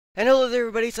And hello there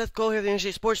everybody, Seth Cole here, the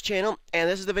NJ Sports Channel, and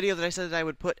this is the video that I said that I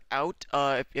would put out.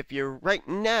 If you're right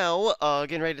now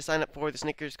getting ready to sign up for the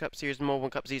Snickers Cup Series, Mobile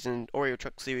Cup Season, Oreo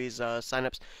Truck Series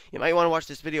signups, you might want to watch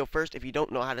this video first if you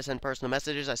don't know how to send personal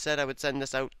messages. I said I would send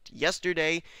this out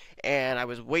yesterday, and I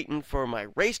was waiting for my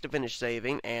race to finish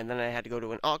saving, and then I had to go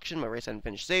to an auction. My race hadn't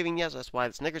finished saving yet, so that's why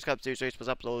the Snickers Cup Series race was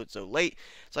uploaded so late.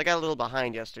 So I got a little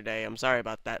behind yesterday. I'm sorry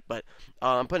about that, but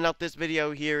I'm putting out this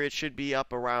video here. It should be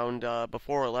up around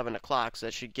before 11 o'clock, so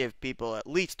that should give people at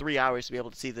least 3 hours to be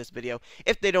able to see this video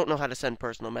if they don't know how to send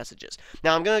personal messages.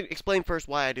 Now, I'm going to explain first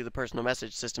why I do the personal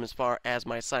message system as far as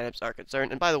my signups are concerned.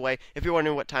 And by the way, if you're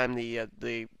wondering what time the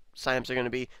signups are going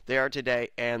to be, they are today,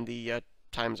 and the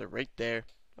times are right there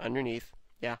underneath.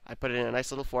 Yeah, I put it in a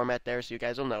nice little format there so you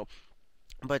guys will know.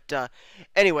 But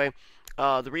anyway,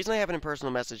 the reason I have it in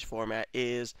personal message format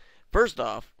is, first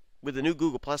off, with the new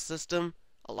Google Plus system,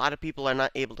 a lot of people are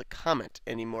not able to comment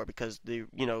anymore because they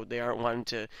aren't wanting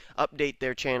to update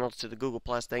their channels to the Google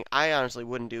Plus thing. I honestly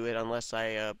wouldn't do it unless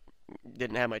I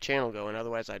didn't have my channel going.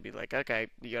 Otherwise, I'd be like, okay,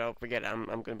 forget it. I'm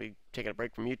going to be taking a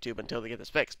break from YouTube until they get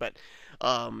this fixed. But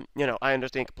I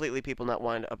understand completely people not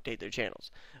wanting to update their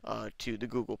channels to the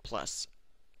Google Plus,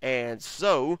 and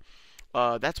so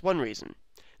that's one reason.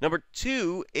 Number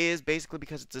two is basically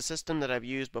because it's a system that I've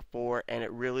used before and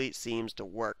it really seems to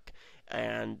work.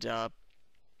 And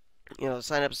the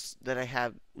signups that I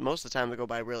have most of the time they go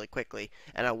by really quickly,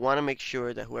 and I want to make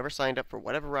sure that whoever signed up for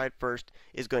whatever ride first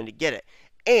is going to get it.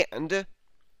 And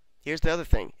here's the other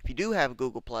thing: if you do have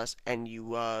Google Plus and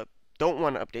you don't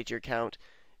want to update your account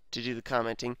to do the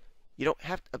commenting, you don't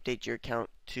have to update your account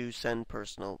to send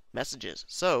personal messages.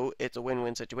 So it's a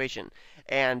win-win situation.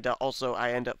 And also,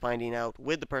 I end up finding out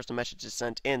with the personal messages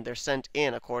sent in, they're sent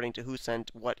in according to who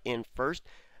sent what in first.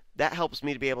 That helps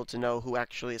me to be able to know who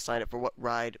actually has signed up for what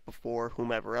ride before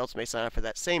whomever else may sign up for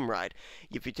that same ride.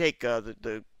 If you take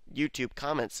the YouTube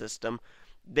comment system,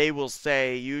 they will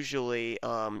say usually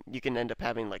you can end up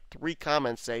having like 3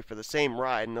 comments say for the same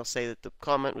ride, and they'll say that the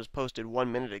comment was posted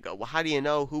 1 minute ago. Well, how do you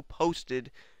know who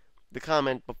posted the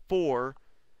comment before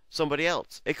somebody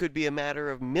else? It could be a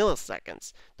matter of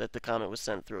milliseconds that the comment was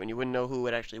sent through, and you wouldn't know who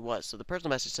it actually was. So the personal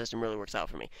message system really works out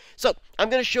for me. So I'm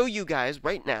going to show you guys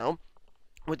right now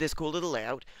with this cool little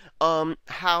layout,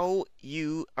 how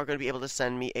you are going to be able to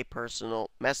send me a personal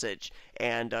message.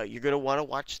 And you're going to want to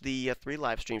watch the 3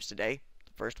 live streams today.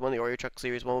 The first one, the Oreo Truck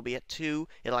Series one, will be at 2.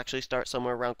 It'll actually start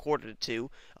somewhere around quarter to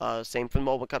 2. Same for the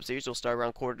Mobile Cup Series. It'll start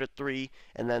around quarter to 3.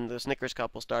 And then the Snickers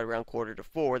Cup will start around quarter to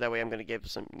 4. That way I'm going to give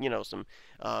some, some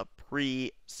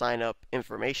pre-sign-up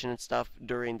information and stuff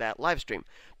during that live stream.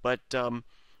 But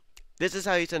this is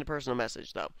how you send a personal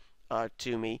message, though.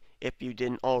 To me, if you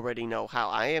didn't already know how.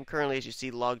 I am currently, as you see,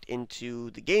 logged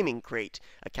into the Gaming Crate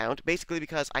account, basically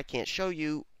because I can't show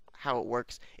you how it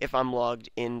works if I'm logged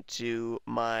into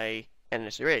my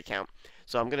NSRA account.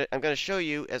 So I'm gonna show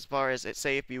you as far as it.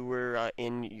 Say if you were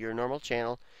in your normal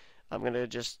channel, I'm gonna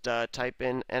just type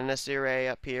in NSRA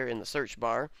up here in the search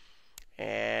bar,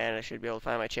 and I should be able to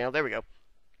find my channel. There we go.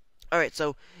 All right,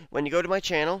 so when you go to my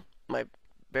channel, my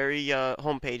very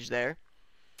home page there.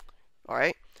 All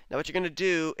right. Now what you're going to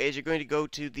do is you're going to go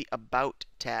to the About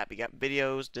tab. You got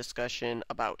Videos, Discussion,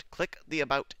 About. Click the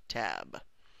About tab.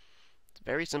 It's a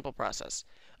very simple process.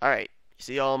 Alright, you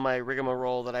see all my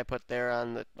rigmarole that I put there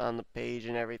on the page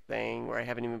and everything, where I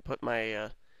haven't even put my,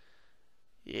 I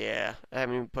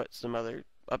haven't even put some other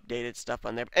updated stuff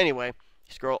on there. But anyway,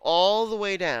 you scroll all the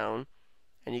way down,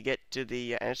 and you get to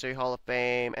the NSRA Hall of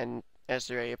Fame and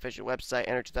NSRA official website,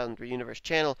 Enter 2003 Universe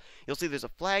channel. You'll see there's a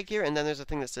flag here, and then there's a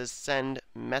thing that says Send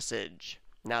Message.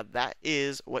 Now that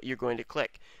is what you're going to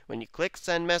click. When you click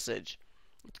Send Message,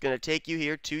 it's going to take you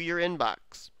here to your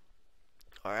inbox.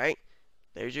 Alright,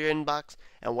 there's your inbox.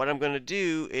 And what I'm going to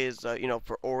do is,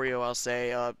 for Oreo, I'll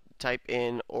say type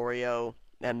in Oreo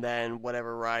and then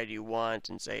whatever ride you want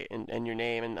and say and your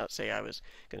name, and I'll say I was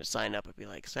going to sign up. It'd be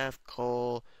like Seth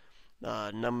Cole,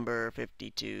 number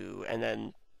 52, and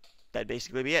then that'd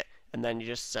basically be it. And then you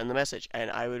just send the message,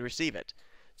 and I would receive it.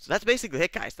 So that's basically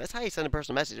it, guys. That's how you send a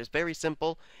personal message. It's very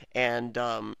simple, and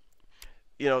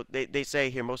they say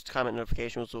here most comment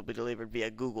notifications will be delivered via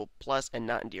Google Plus and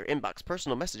not into your inbox.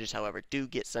 Personal messages, however, do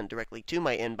get sent directly to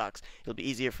my inbox. It'll be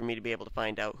easier for me to be able to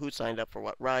find out who signed up for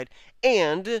what ride,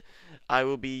 and I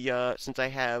will be since I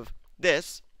have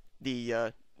this,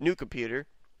 the new computer,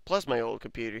 plus my old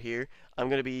computer here, I'm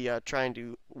going to be trying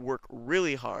to work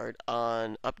really hard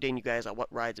on updating you guys on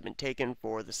what rides have been taken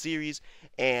for the series,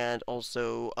 and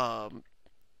also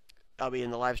I'll be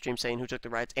in the live stream saying who took the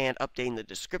rides and updating the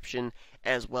description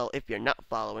as well if you're not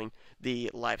following the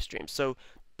live stream. So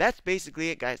that's basically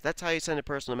it, guys. That's how you send a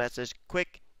personal message.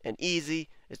 Quick, and easy.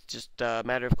 It's just a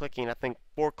matter of clicking, I think,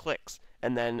 4 clicks,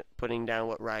 and then putting down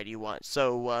what ride you want.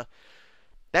 So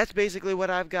that's basically what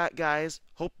I've got, guys.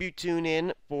 Hope you tune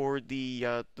in for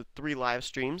the 3 live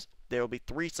streams. There will be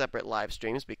 3 separate live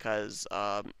streams because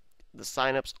the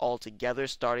signups all together,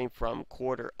 starting from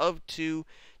quarter of 2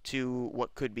 to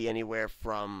what could be anywhere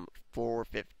from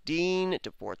 4:15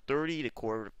 to 4:30 to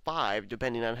quarter to 5,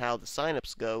 depending on how the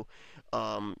signups go.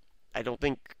 I don't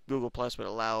think Google Plus would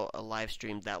allow a live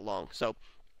stream that long, so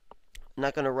I'm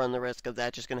not going to run the risk of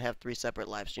that. Just going to have 3 separate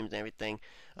live streams and everything.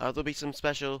 There'll be some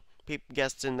special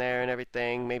guests in there and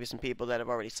everything. Maybe some people that have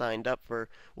already signed up for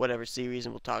whatever series,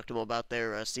 and we'll talk to them about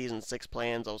their season 6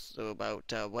 plans, also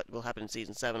about what will happen in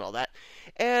season 7, all that.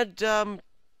 And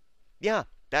yeah,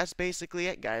 that's basically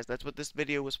it, guys. That's what this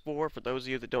video was for. For those of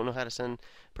you that don't know how to send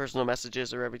personal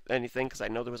messages or anything, because I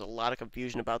know there was a lot of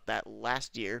confusion about that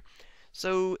last year.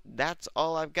 So that's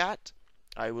all I've got.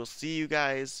 I will see you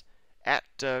guys at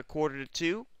quarter to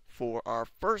 2 for our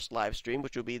first live stream,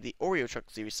 which will be the Oreo Truck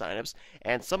Series signups.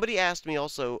 And somebody asked me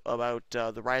also about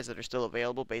the rides that are still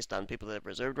available based on people that have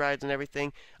reserved rides and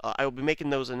everything. I will be making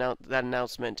that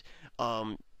announcement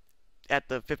at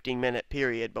the 15-minute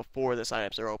period before the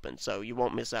signups are open, so you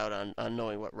won't miss out on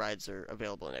knowing what rides are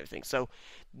available and everything. So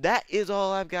that is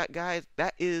all I've got, guys.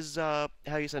 That is how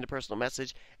you send a personal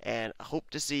message, and I hope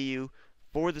to see you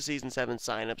for the Season 7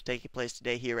 signups taking place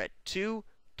today here at 2,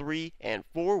 3, and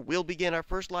 4. We'll begin our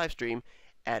first live stream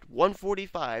at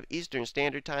 1:45 Eastern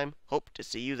Standard Time. Hope to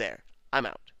see you there. I'm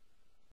out.